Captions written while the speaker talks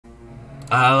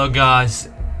Hello guys.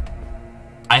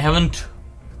 I haven't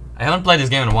played this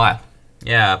game in a while.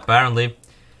 Yeah, apparently.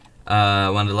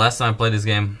 When the last time I played this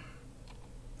game,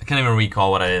 I can't even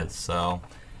recall what I did, so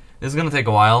this is gonna take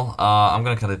a while. I'm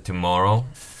gonna cut it tomorrow.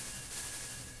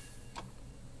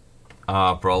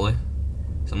 Probably.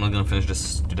 So I'm not gonna finish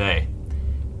this today.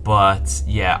 But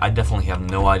yeah, I definitely have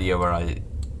no idea where I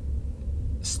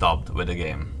stopped with the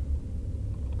game.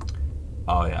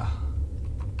 Oh yeah.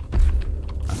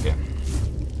 Okay.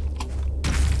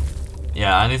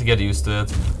 Yeah, I need to get used to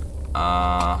it.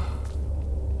 A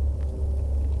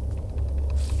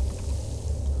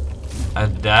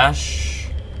dash.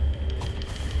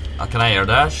 Can I air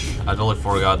dash? I totally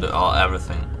forgot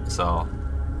everything. So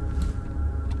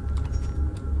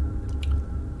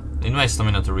need my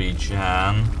stamina to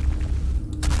regen.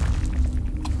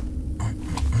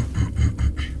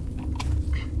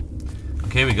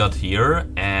 Okay, we got here,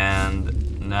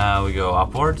 and now we go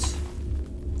upwards.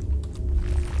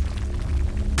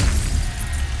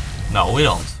 No, we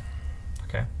don't.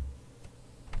 Okay.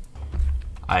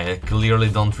 I clearly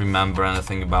don't remember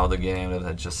anything about the game that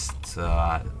I just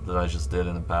did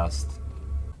in the past.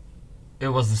 It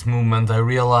was this moment I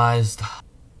realized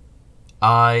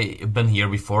I've been here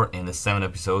before in the 7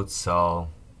 episodes, so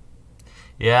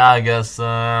yeah, I guess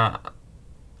I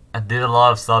did a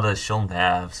lot of stuff that I shouldn't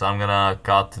have, so I'm gonna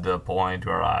cut to the point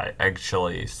where I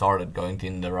actually started going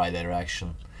in the right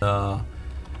direction.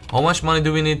 How much money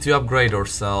do we need to upgrade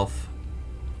ourselves?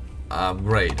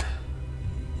 Upgrade.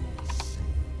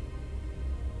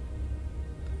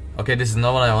 Okay, this is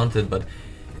not what I wanted, but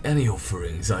any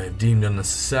offerings I have deemed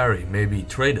unnecessary may be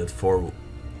traded for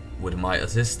with my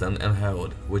assistant and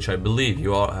Howard, which I believe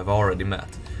you all have already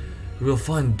met. You will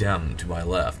find them to my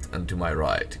left and to my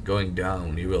right. Going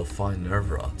down, you will find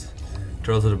Nerveroot.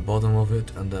 Travel to the bottom of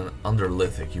it, and then under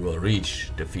Lithic you will reach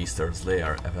the Feaster's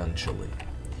lair eventually.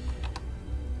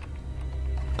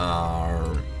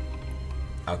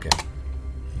 Okay.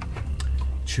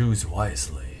 Choose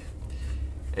wisely.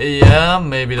 Yeah,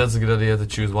 maybe that's a good idea to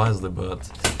choose wisely, but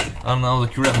I don't know,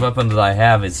 the current weapon that I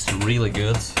have is really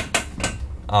good.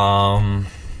 But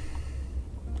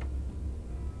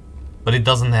it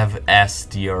doesn't have S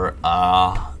tier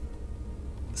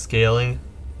scaling.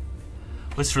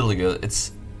 But it's really good.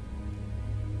 It's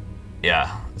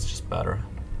just better.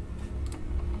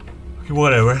 Okay,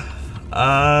 whatever.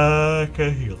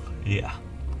 Can heal. Yeah.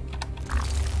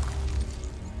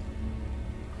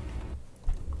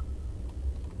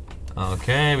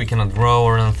 Okay, we cannot grow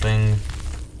or anything. I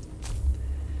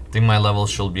think my level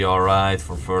should be alright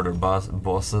for further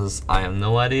bosses. I have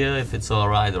no idea if it's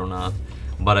alright or not,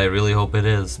 but I really hope it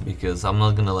is, because I'm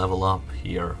not gonna level up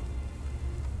here.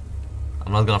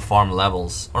 I'm not gonna farm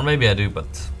levels, or maybe I do,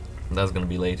 but that's gonna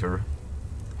be later.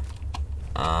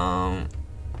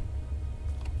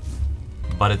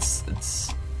 But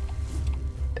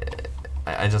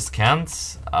I just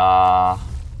can't.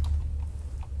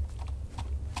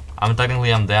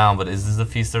 I'm down, but is this the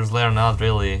Feaster's lair? Not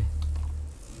really.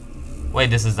 Wait,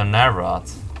 this is the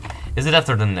Nerveroot. Is it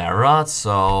after the Nerveroot?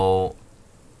 So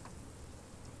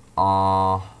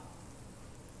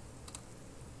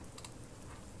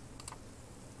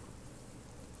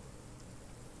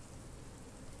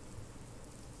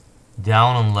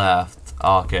down and left.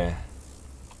 Okay.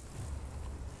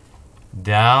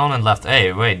 Down and left.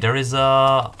 Hey, wait, there is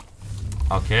a...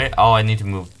 Okay. Oh, I need to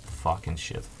move. Fucking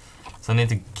shit. So I need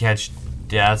to catch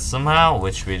that somehow,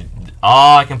 which we...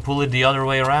 Oh, I can pull it the other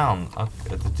way around.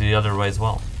 Okay, the other way as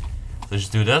well. So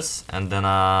just do this, and then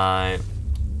I...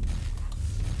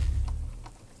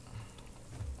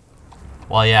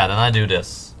 Well, yeah, then I do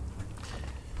this.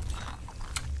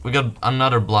 We got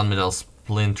another blood metal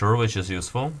splinter, which is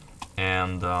useful.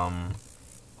 And,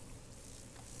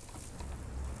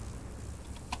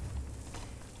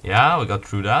 yeah, we got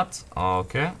through that.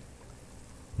 Okay.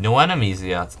 No enemies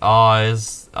yet.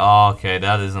 Okay,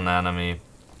 that is an enemy.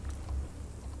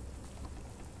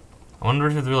 I wonder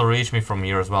if it will reach me from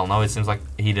here as well. No, it seems like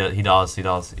he does.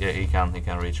 Yeah, he can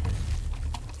reach me.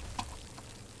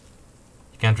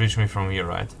 He can't reach me from here,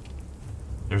 right?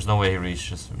 There's no way he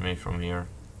reaches me from here.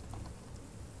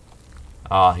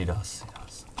 Ah, he does.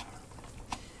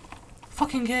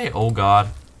 Fucking gay. Oh god.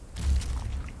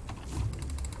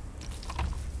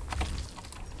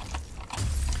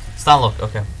 Stun locked,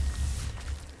 okay.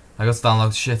 I got stun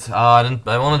locked, shit. I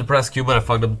wanted to press Q, but I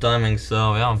fucked up the timing,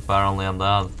 so yeah, apparently I'm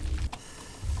dead.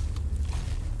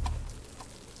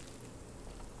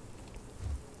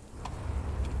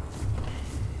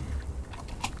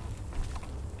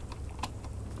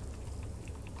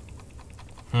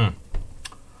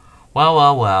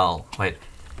 Well. Wait.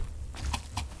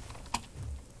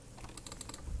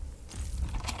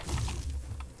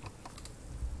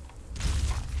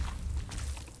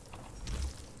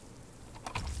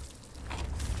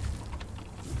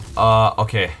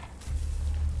 Okay.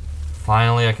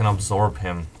 Finally I can absorb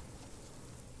him.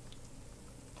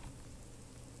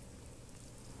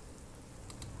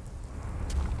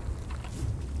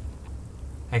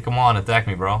 Hey, come on, attack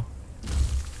me, bro.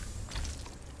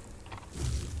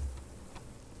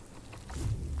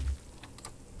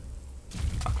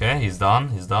 Okay, he's done,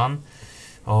 he's done.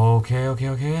 Okay, okay,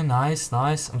 okay, nice,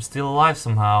 nice. I'm still alive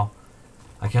somehow.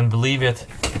 I can't believe it.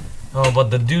 Oh,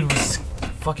 but the dude was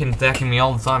fucking attacking me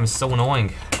all the time. It's so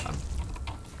annoying.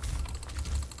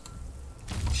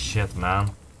 Shit,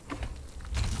 man.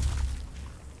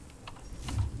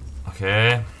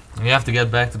 Okay, we have to get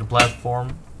back to the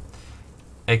platform.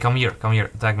 Hey, come here,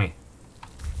 attack me.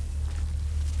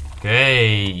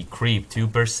 Okay, creep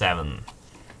 2/7.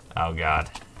 Oh god.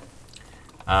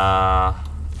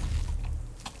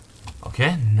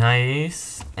 Okay,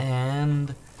 nice.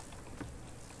 And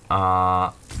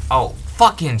oh,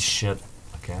 fucking shit.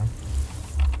 Okay.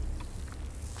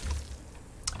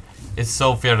 It's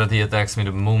so fair that he attacks me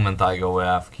the moment I go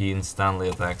AFK. He instantly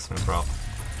attacks me, bro.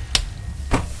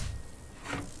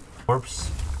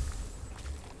 Corpse.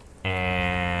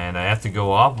 And I have to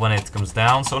go up when it comes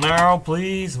down. So narrow,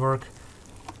 please work.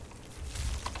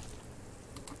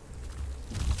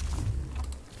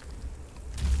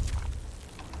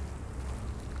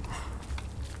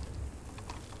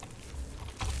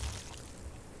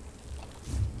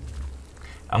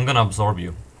 I'm gonna absorb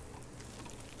you.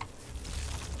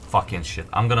 Fucking shit.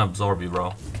 I'm gonna absorb you,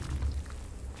 bro.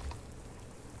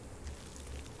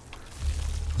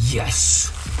 Yes!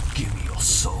 Give me your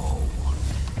soul.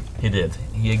 He did.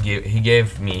 He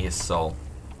gave me his soul.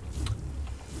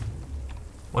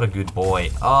 What a good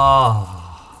boy.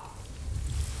 Ah.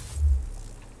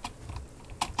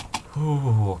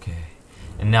 Oh. Okay.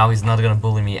 And now he's not gonna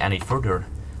bully me any further.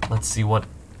 Let's see what.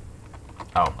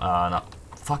 Oh, no.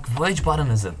 Fuck, which button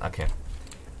is it? Okay.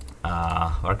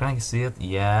 Where can I see it?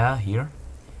 Yeah, here.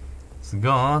 It's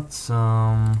got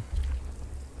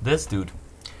this dude.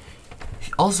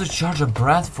 Also charge a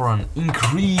breath for an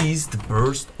increased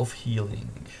burst of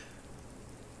healing.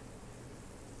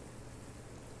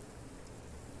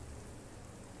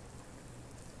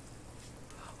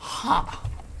 Huh.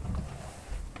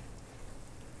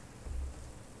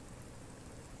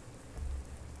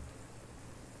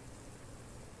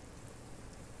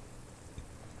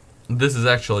 This is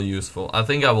actually useful. I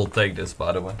think I will take this,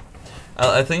 by the way.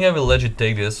 I think I will legit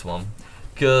take this one.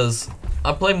 Because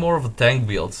I play more of a tank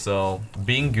build, so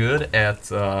being good at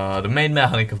the main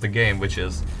mechanic of the game, which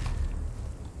is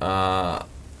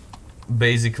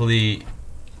basically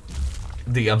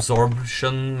the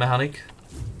absorption mechanic.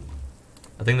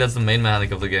 I think that's the main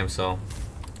mechanic of the game, so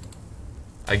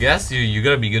I guess you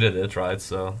gotta be good at it, right?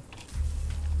 So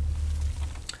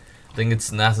I think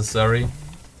it's necessary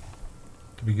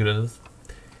to be good at it.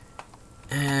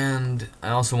 And I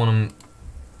also want to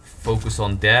focus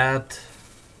on that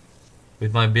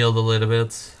with my build a little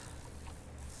bit.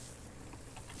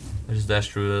 I just dash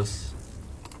through this.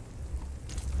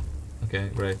 Okay,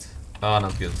 great. Oh,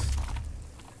 not good.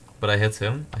 But I hit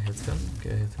him. Okay,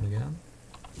 I hit him again.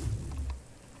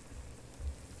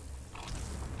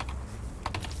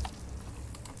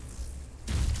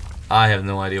 I have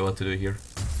no idea what to do here.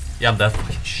 Yeah, I'm dead.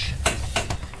 Shit.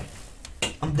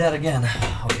 I'm dead again.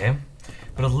 Okay.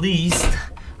 But at least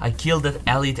I killed that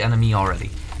elite enemy already.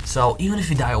 So even if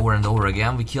we die over and over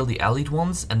again, we kill the elite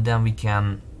ones and then we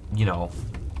can, you know,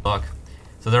 fuck.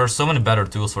 So there are so many better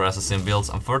tools for assassin builds.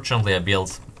 Unfortunately, I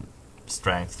built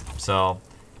strength. So,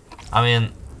 I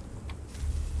mean,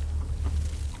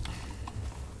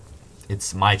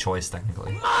 it's my choice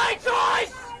technically. My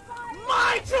choice!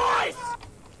 My choice!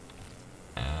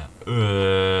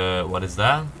 What is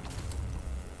that?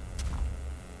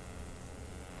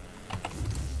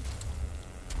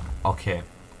 Okay.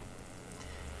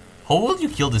 How will you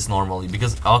kill this normally?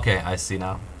 Because, okay, I see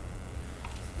now.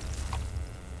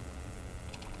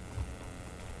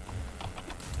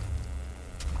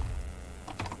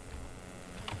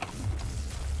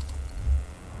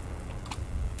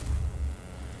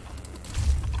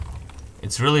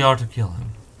 It's really hard to kill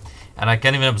him. And I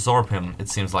can't even absorb him, it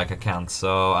seems like I can't,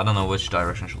 so I don't know which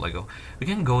direction should I go. We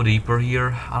can go deeper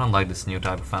here. I don't like this new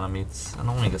type of enemy, it's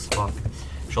annoying as fuck.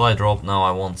 Shall I drop? No, I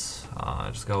won't.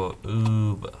 Just go,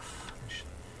 ooh,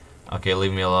 okay,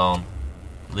 leave me alone.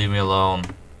 Leave me alone.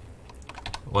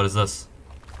 What is this?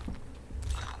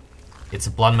 It's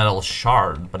a blood metal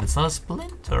shard, but it's not a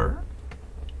splinter.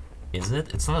 Is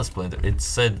it? It's not a splinter. It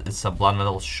said it's a blood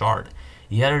metal shard.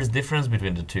 Yeah, there's a difference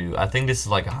between the two. I think this is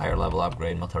like a higher level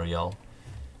upgrade material.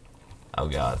 Oh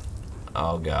god.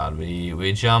 Oh god,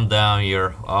 we jumped down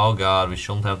here. Oh god, we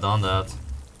shouldn't have done that.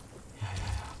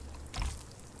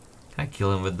 Can I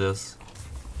kill him with this?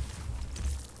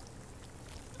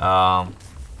 Yeah,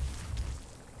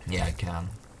 I can.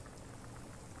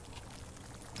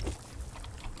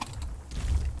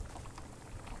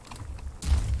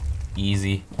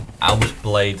 Easy.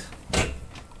 Outplayed.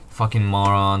 Fucking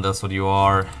moron, that's what you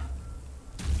are.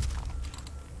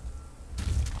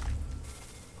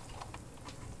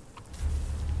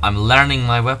 I'm learning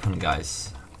my weapon,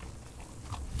 guys.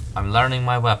 I'm learning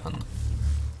my weapon.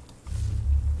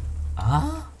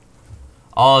 Huh?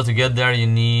 Oh, to get there you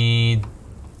need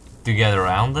to get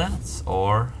around that?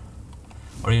 Or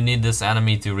you need this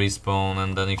enemy to respawn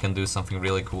and then you can do something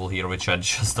really cool here, which I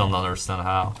just don't understand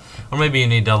how. Or maybe you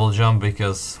need double jump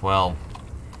because, well,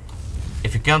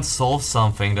 if you can't solve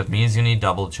something, that means you need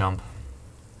double jump.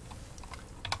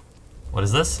 What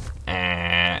is this?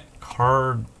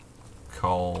 Card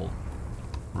called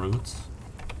root.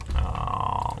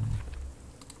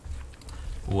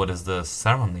 What is this?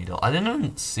 Serum needle. I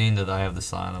didn't see that I have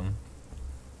this item.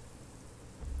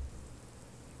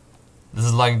 This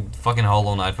is like fucking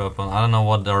Hollow Knight weapon. I don't know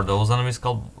what are those enemies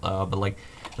called, but like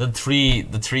the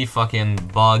three fucking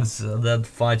bugs that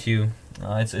fight you.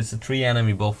 It's a 3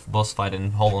 enemy boss fight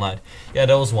in Hollow Knight. Yeah,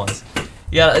 those ones.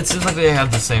 Yeah, it seems like they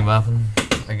have the same weapon,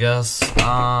 I guess.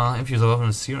 Infuse a weapon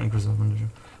is here, increase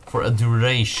weapon for a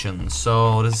duration.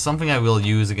 So this is something I will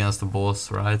use against the boss,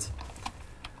 right?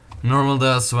 Normal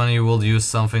deaths when you will use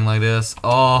something like this.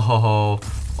 Oh ho ho,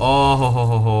 oh ho ho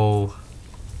ho ho.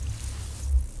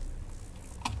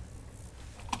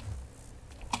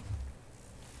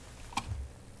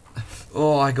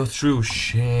 Oh, I got through.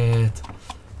 Shit.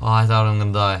 Oh, I thought I'm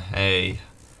gonna die. Hey.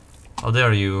 How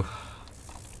dare you?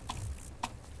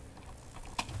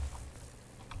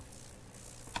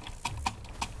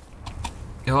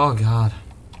 Oh god.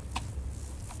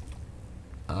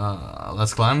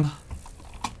 Let's climb.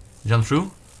 Jump through.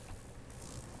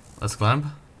 Let's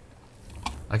climb.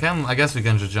 I guess we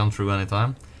can just jump through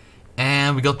anytime.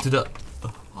 And we got to the...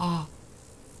 Oh.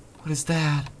 What is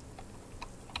that?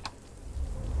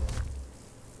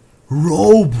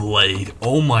 Blade.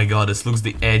 Oh my god, this looks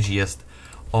the edgiest.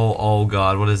 Oh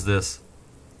god, what is this?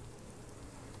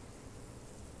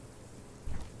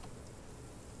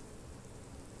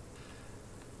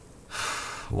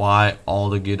 Why all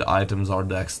the good items are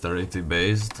dexterity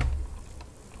based?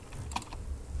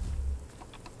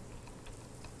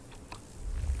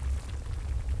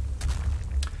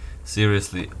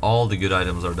 Seriously, all the good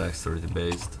items are dexterity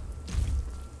based.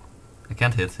 I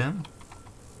can't hit him.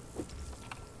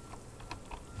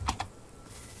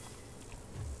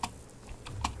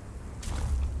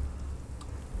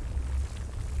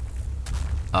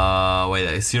 Wait,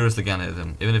 I seriously can't hit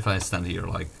him, even if I stand here,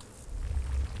 like...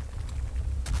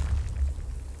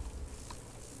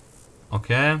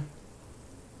 Okay.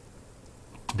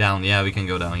 Down, yeah, we can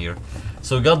go down here.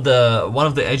 So we got the one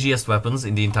of the edgiest weapons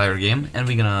in the entire game, and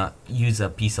we're gonna use a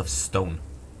piece of stone.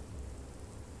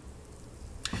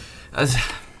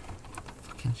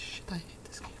 Fucking shit, I hate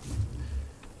this game.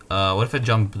 What if I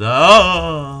jump?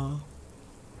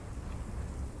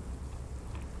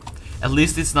 At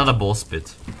least it's not a boss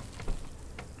pit.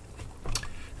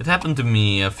 It happened to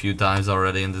me a few times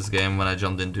already in this game when I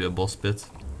jumped into a boss pit.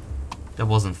 That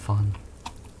wasn't fun.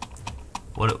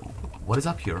 What is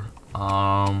up here?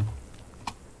 An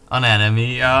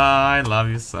enemy. I love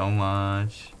you so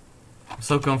much. I'm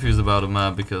so confused about the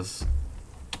map because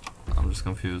I'm just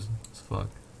confused as fuck.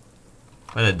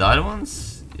 Wait, I died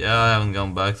once? Yeah, I haven't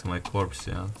gone back to my corpse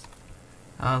yet.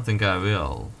 I don't think I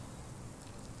will.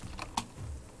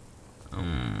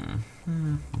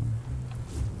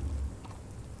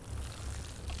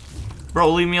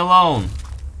 Bro, leave me alone.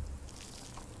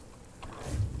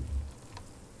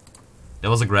 That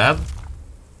was a grab?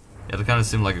 Yeah, that kind of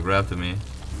seemed like a grab to me.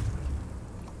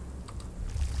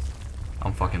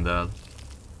 I'm fucking dead.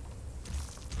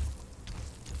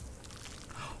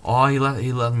 Oh, he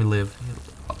let me live.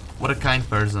 What a kind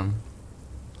person.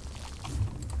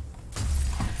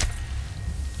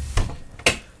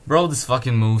 Bro, this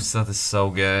fucking moveset is so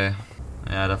gay.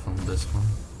 Yeah, definitely this one.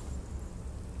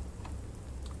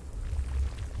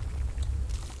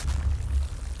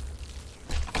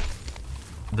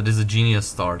 That is a genius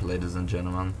start, ladies and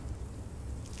gentlemen.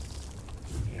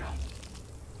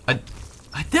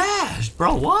 I dashed,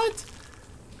 bro, what?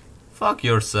 Fuck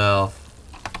yourself.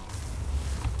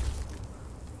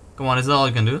 Come on, is that all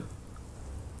you can do?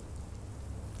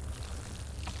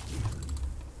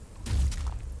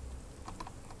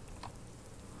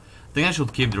 I think I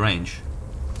should keep the range.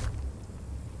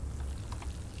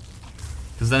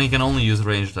 Because then you can only use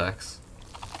range attacks.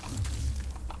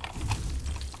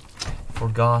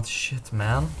 Forgot, shit,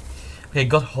 man. Okay,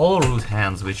 got hollow root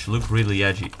hands, which look really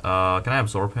edgy. Can I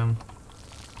absorb him?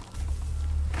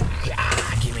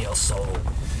 Ah, give me your soul.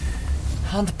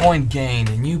 Hunt point gained,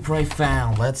 a new prey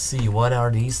found. Let's see, what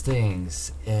are these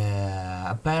things?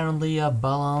 Apparently a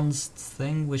balanced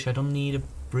thing, which I don't need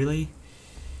really.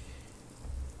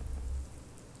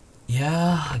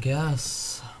 Yeah, I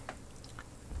guess.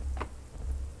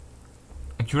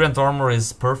 A current armor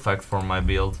is perfect for my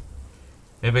build.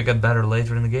 Maybe I get better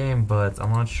later in the game, but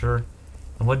I'm not sure.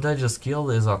 And what I just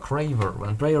killed is a Craver.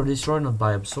 When prey are destroyed not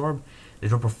by absorb, they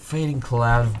drop a fading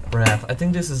cloud of breath. I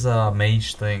think this is a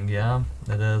mage thing, yeah?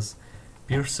 It is.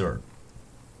 Piercer.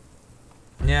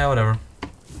 Yeah, whatever.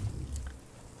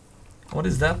 What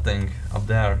is that thing up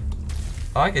there?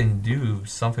 Oh, I can do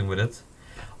something with it.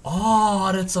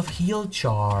 Oh, that's a heal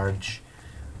charge.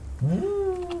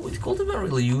 Ooh, it could have been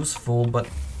really useful, but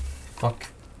fuck.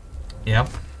 Yep.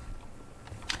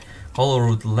 Hollow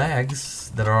root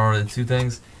legs, there are the two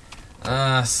things.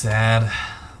 Sad.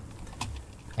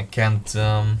 I can't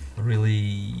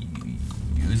really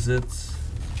use it.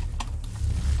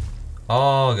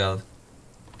 Oh god.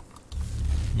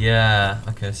 Yeah,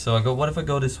 okay, so I go, what if I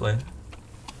go this way?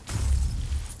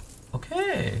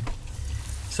 Okay.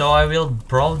 So I will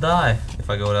probably die if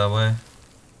I go that way.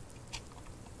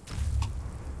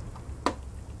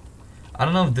 I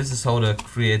don't know if this is how the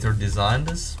creator designed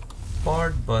this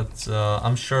part, but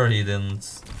I'm sure he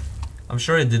didn't. I'm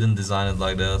sure he didn't design it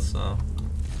like that. So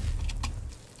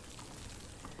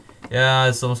yeah,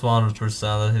 it's almost 100%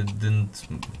 that he didn't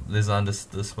design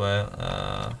this way.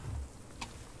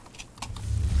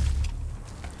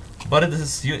 But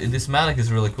this manic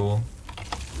is really cool.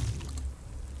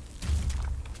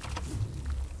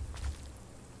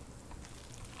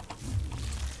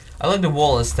 I like the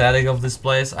wall aesthetic of this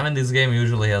place. I mean, this game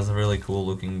usually has a really cool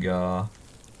looking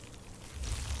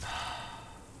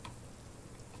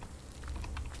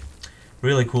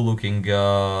really cool looking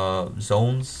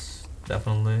zones,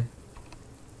 definitely.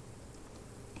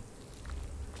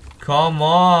 Come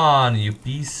on, you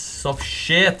piece of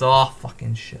shit! Oh,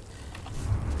 fucking shit.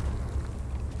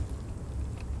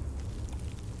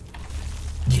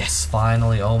 Yes,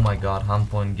 finally! Oh my god, hunt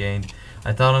point gained.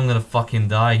 I thought I'm gonna fucking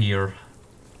die here.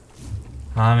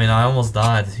 I mean, I almost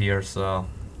died here, so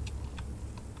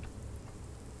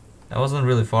I wasn't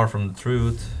really far from the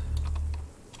truth.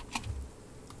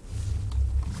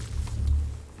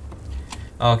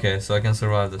 Okay, so I can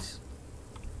survive this.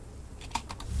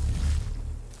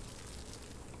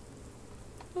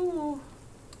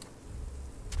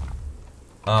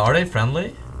 Are they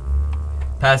friendly?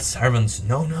 Past servants,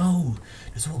 no, no.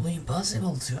 This will be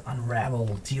impossible to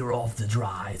unravel, tear off the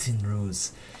dry thin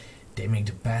roots. They make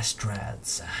the best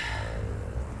threads.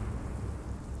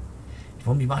 It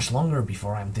won't be much longer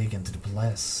before I'm taken to the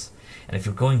palace. And if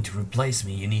you're going to replace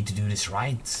me, you need to do this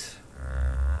right.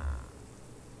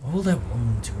 Why would I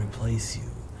want to replace you?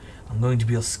 I'm going to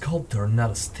be a sculptor,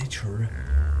 not a stitcher.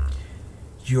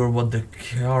 You're what the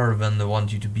caravan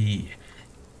want you to be.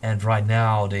 And right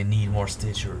now they need more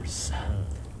stitchers.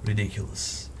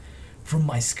 Ridiculous. From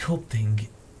my sculpting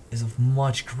is of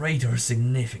much greater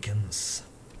significance.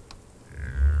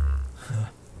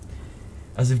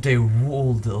 As if they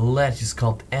would let you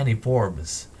sculpt any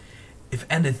forms. If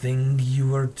anything, you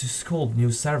were to sculpt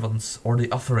new servants or the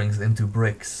offerings into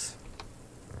bricks.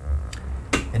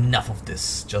 Enough of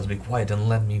this. Just be quiet and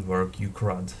let me work, you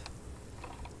crud.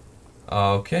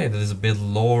 Okay, there is a bit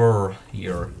lore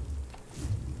here.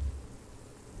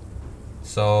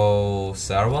 So,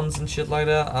 servants and shit like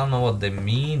that? I don't know what they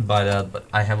mean by that, but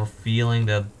I have a feeling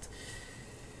that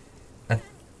I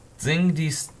think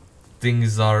these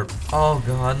things are... Oh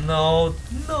god, no,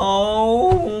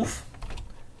 no!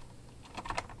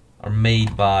 Are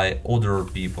made by other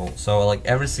people. So like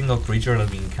every single creature that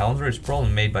we encounter is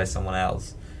probably made by someone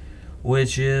else.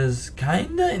 Which is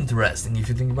kinda interesting if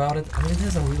you think about it. I mean, it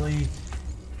has a really...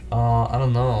 I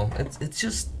don't know. It's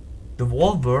just... The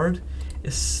wall bird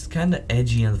is kinda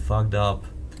edgy and fucked up.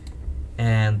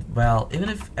 And, well, even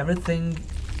if everything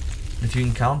that you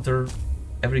encounter,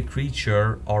 every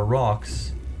creature or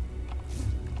rocks,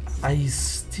 I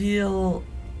still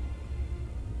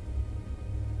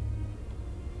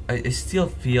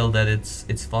feel that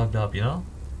it's fucked up, you know?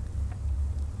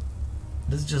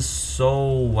 This is just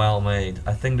so well made.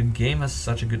 I think the game has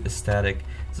such a good aesthetic,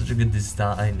 such a good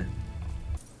design.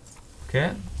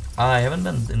 Okay, I haven't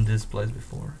been in this place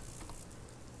before.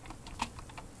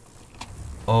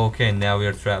 Okay, now we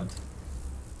are trapped.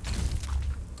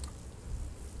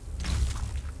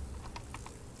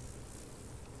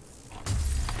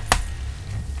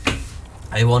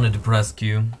 I wanted to press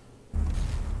Q.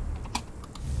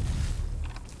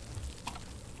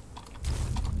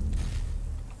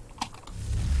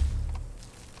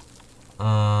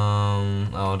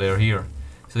 Oh, they're here.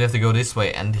 So we have to go this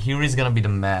way, and here is gonna be the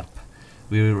map.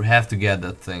 We have to get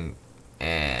that thing,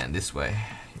 and this way.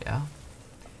 Yeah.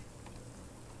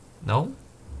 No.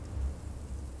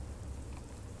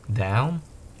 Down.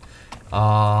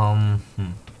 Oh,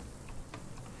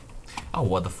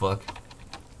 what the fuck?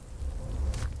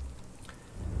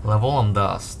 Level on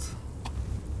dust.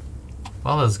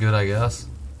 Well, that's good, I guess.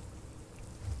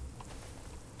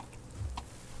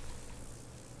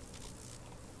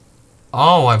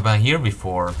 Oh, I've been here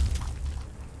before.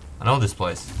 I know this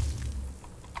place.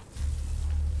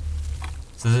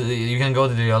 So you can go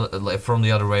to the other, like, from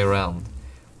the other way around,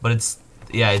 but it's,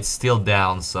 yeah, it's still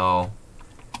down, so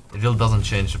it really doesn't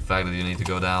change the fact that you need to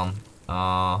go down.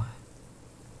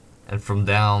 And from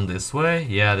down this way,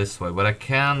 yeah, this way, but I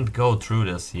can't go through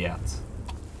this yet.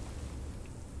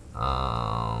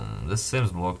 This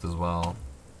seems blocked as well.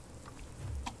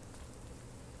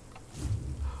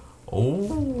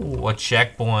 Oh, a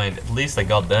checkpoint. At least I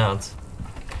got that.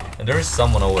 And there is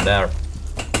someone over there.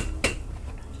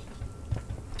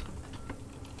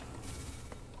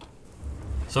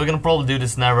 So we're gonna probably do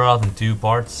this Nerveroot in 2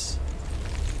 parts.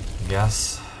 I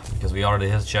guess. Because we already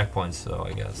hit checkpoints, so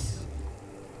I guess.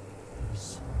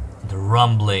 The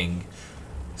rumbling.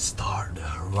 Start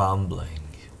the rumbling.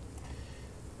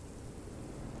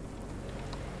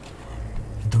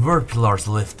 The word pillar's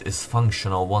lift is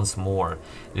functional once more.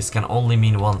 This can only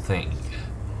mean one thing.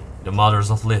 The mothers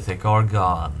of Lithic are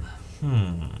gone.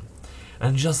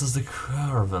 And just as the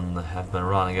Curven have been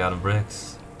running out of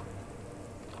bricks.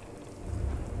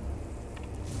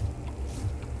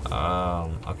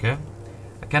 Okay.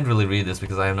 I can't really read this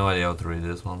because I have no idea how to read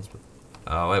this one.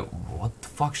 Wait, what the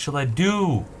fuck should I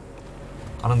do?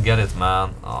 I don't get it,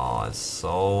 man. Oh, it's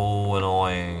so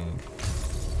annoying.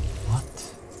 What?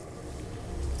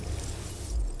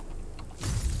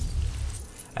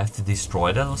 I have to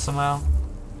destroy that somehow?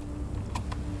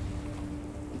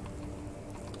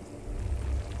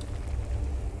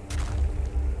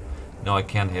 No, I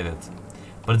can't hit it.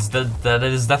 But it's that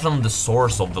is definitely the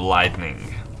source of the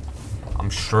lightning. I'm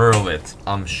sure of it.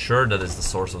 I'm sure that is the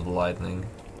source of the lightning.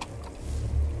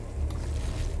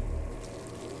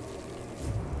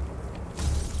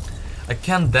 I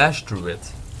can't dash through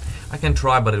it. I can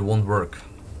try, but it won't work.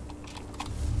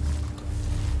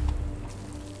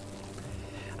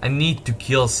 I need to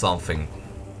kill something.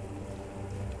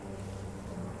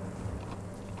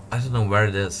 I don't know where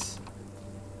it is.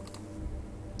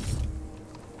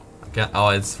 I can't. Oh,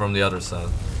 it's from the other side.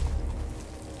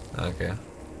 Okay.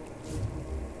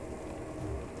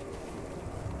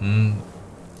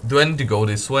 Do I need to go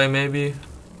this way, maybe?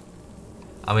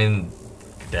 I mean,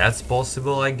 that's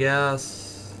possible, I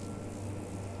guess.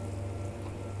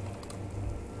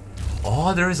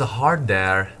 Oh, there is a heart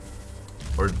there.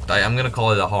 Or I'm gonna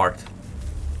call it a heart.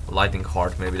 A lightning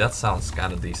heart, maybe. That sounds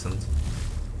kind of decent.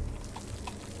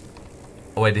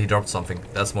 Oh wait, he dropped something.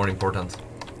 That's more important.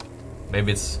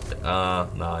 Maybe it's...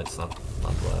 no, it's not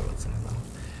whatever. It's something like that.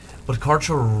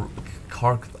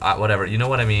 But whatever, you know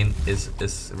what I mean,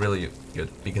 is really good.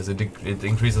 Because it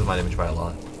increases my damage by a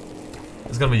lot.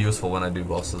 It's gonna be useful when I do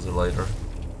bosses or later.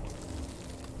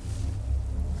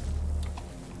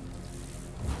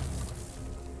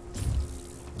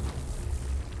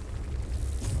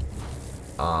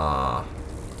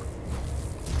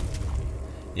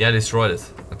 Yeah, I destroyed it.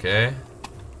 Okay.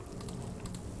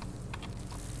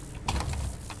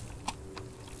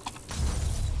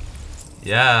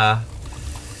 Yeah.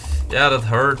 Yeah, that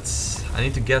hurts. I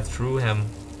need to get through him.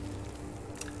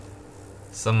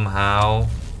 Somehow.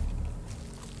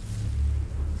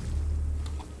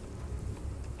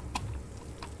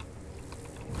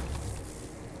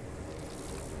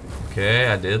 Okay,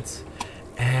 I did.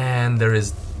 And there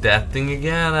is that thing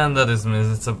again, and that is...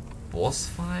 it's a boss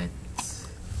fight?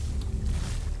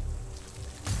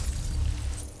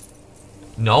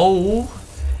 No!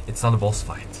 It's not a boss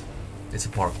fight. It's a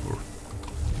parkour.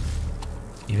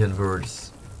 Even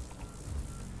worse.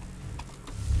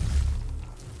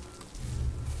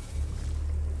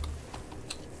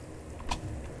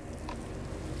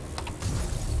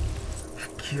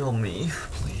 Kill me,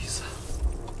 please.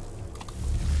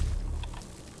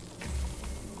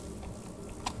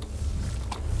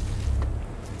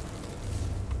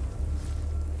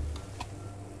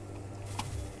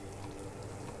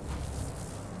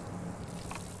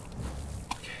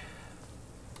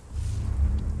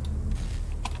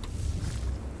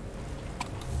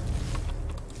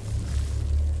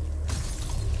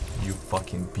 You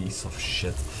fucking piece of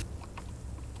shit.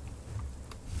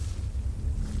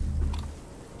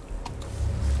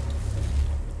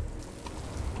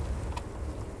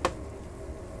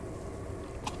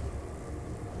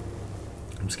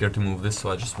 I'm scared to move this, so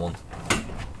I just won't.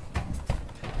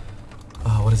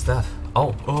 What is that?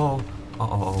 Oh, oh,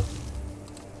 oh.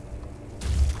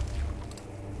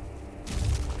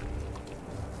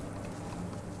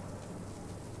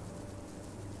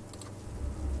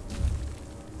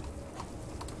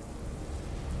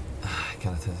 I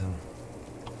cannot hit him.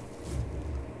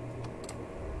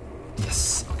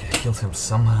 Yes, okay, I killed him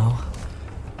somehow.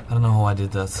 I don't know how I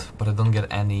did that, but I don't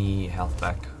get any health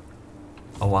back.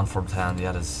 Oh, 1 from 10,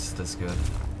 yeah, that's good.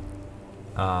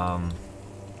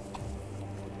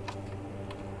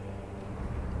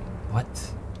 What?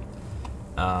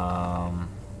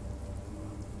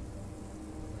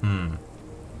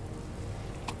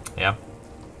 Yeah.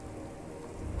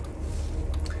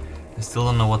 I still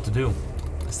don't know what to do.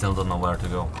 I still don't know where to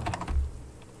go.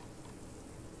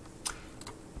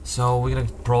 So we're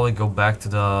gonna probably go back to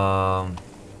the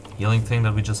healing thing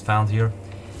that we just found here.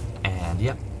 And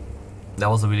yeah, that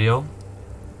was the video.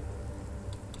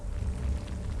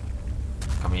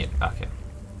 Come here, okay.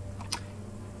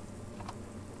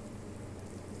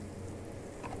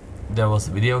 That was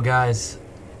the video, guys.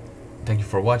 Thank you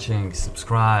for watching.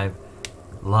 Subscribe,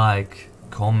 like,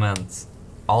 comment,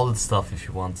 all that stuff if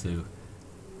you want to.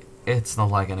 It's not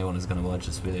like anyone is gonna watch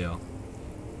this video.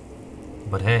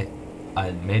 But hey,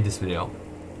 I made this video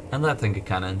and I think I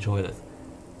kinda enjoyed it.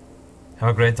 Have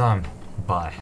a great time. Bye.